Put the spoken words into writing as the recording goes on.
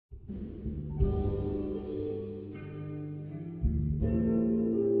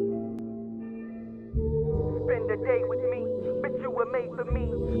a day with me. Bitch, you were made for me.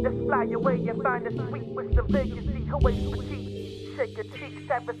 Let's fly away and find a suite with some vacancy. Her waist petite, shake her cheeks,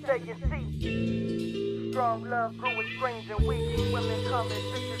 have a say and see. Strong love growing strange and weak. Women coming,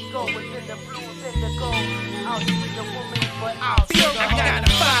 bitches going in the blues, in the gold. I'll treat a woman, but I'll Yo, I got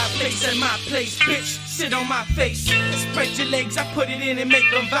a fireplace at my place, bitch. Sit on my face. Spread your legs, I put it in and make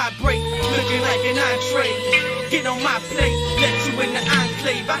them vibrate. Looking like an entree. Get on my plate, let you in the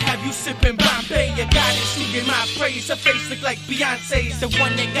enclave. I have you sipping Bombay. Your goddess who get my praise. Her face look like Beyonce's, the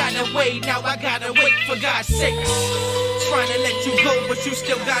one that got away. Now I gotta wait for God's sakes. Trying to let you go, but you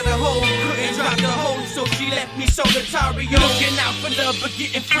still got a hold. Couldn't drop the hold, so she left me solitary. Looking out for love, but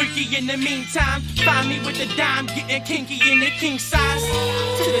getting freaky in the meantime. Find me with the dime, getting kinky in the king size.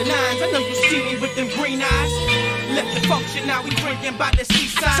 To the nines, I know you see me with them green eyes. Left the function, now we drinking by the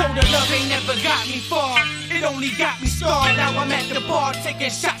seaside. I told her love ain't never got me far. It only got me scarred. Now I'm at the bar taking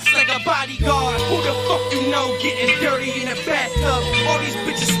shots like a bodyguard. Who the fuck you know getting dirty in a bathtub? All these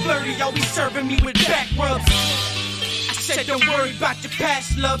bitches flirty, always serving me with back rubs. I said don't worry about your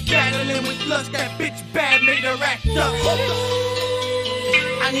past love. Battling with lust, that bitch bad made her act up.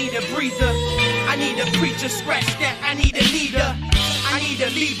 I need a breather, I need a preacher, scratch that, I need a leader. I need a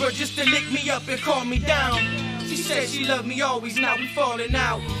Libra just to lick me up and calm me down. She said she loved me always, now we falling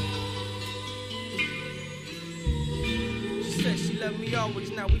out. She said she loved me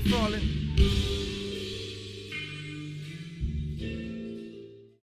always, now we falling.